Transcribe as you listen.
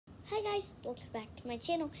Hi guys, welcome back to my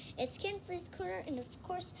channel. It's Kinsley's Corner, and of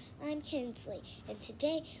course, I'm Kinsley. And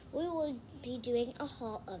today, we will be doing a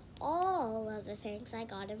haul of all of the things I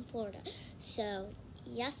got in Florida. So,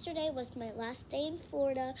 yesterday was my last day in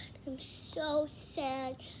Florida. I'm so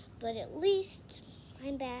sad, but at least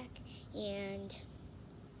I'm back, and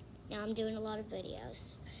now I'm doing a lot of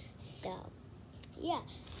videos. So, yeah.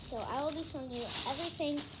 So, I will be showing you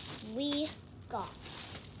everything we got.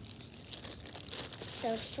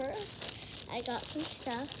 So first, I got some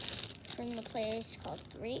stuff from the place called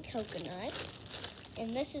 3 Coconuts, and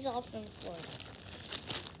this is all from Florida.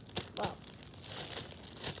 Well,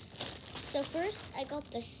 so first I got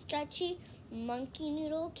the stretchy monkey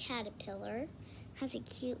noodle caterpillar. Has a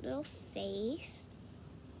cute little face,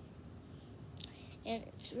 and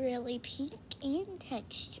it's really pink and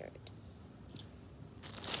textured.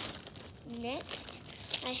 Next,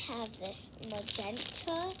 I have this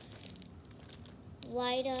magenta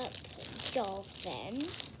light up dolphin,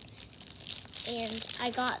 and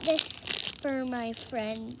I got this for my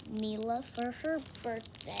friend Mila for her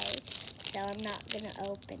birthday, so I'm not gonna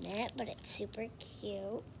open it, but it's super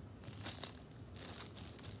cute.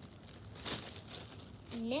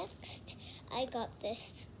 Next, I got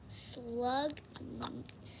this slug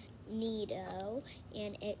Nido,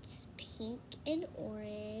 and it's pink and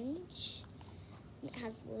orange. It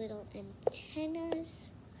has little antennas.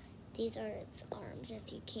 These are its arms,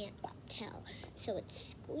 if you can't tell. So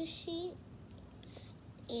it's squishy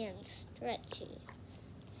and stretchy.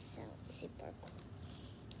 So it's super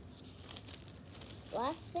cool.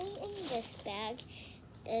 Last thing in this bag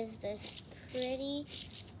is this pretty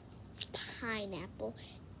pineapple.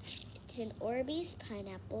 It's an Orbeez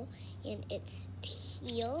pineapple, and it's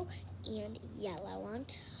teal and yellow on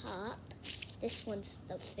top. This one's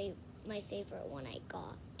my favorite one I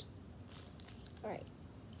got. Alright.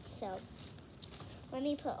 So, let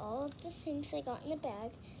me put all of the things I got in the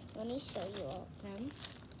bag. Let me show you all of them.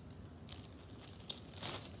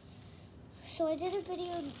 So, I did a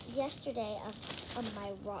video yesterday of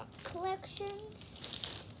my rock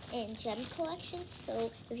collections and gem collections.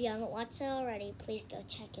 So, if you haven't watched it already, please go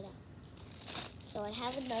check it out. So, I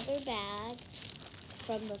have another bag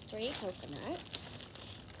from the 3 Coconuts.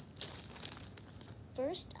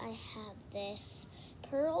 First, I have this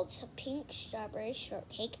pearl to pink strawberry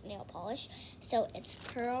shortcake nail polish. So it's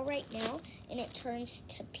pearl right now, and it turns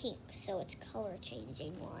to pink. So it's color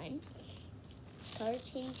changing one. Color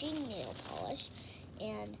changing nail polish.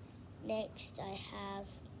 And next I have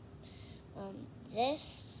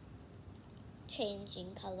this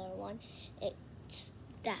changing color one. It's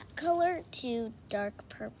that color to dark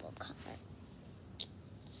purple color.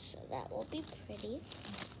 So that will be pretty.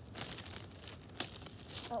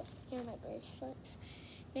 Oh, here are my bracelets.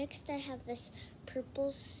 Next, I have this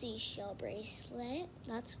purple seashell bracelet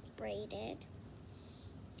that's braided,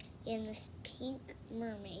 and this pink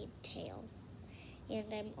mermaid tail. And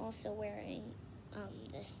I'm also wearing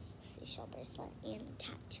this seashell bracelet and a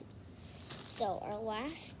tattoo. So our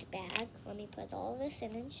last bag, let me put all this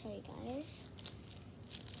in and show you guys.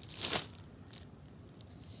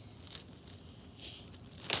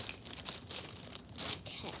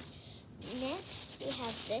 Okay. Next, we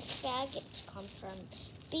have this bag. It's come from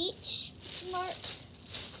Beach, Smart,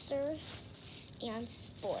 Surf, and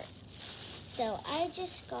Sports. So I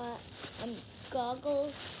just got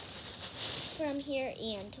goggles from here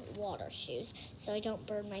and water shoes, so I don't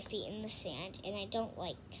burn my feet in the sand, and I don't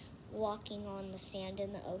like walking on the sand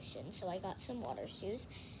in the ocean, so I got some water shoes.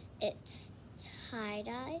 It's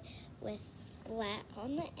tie-dye with black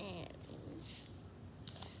on the ends.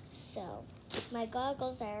 So my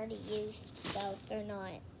goggles I already used, so they're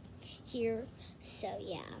not here. So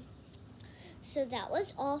yeah. So that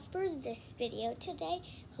was all for this video today.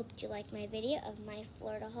 Hope you liked my video of my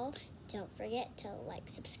Florida haul. Don't forget to like,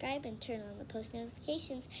 subscribe, and turn on the post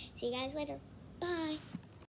notifications. See you guys later. Bye.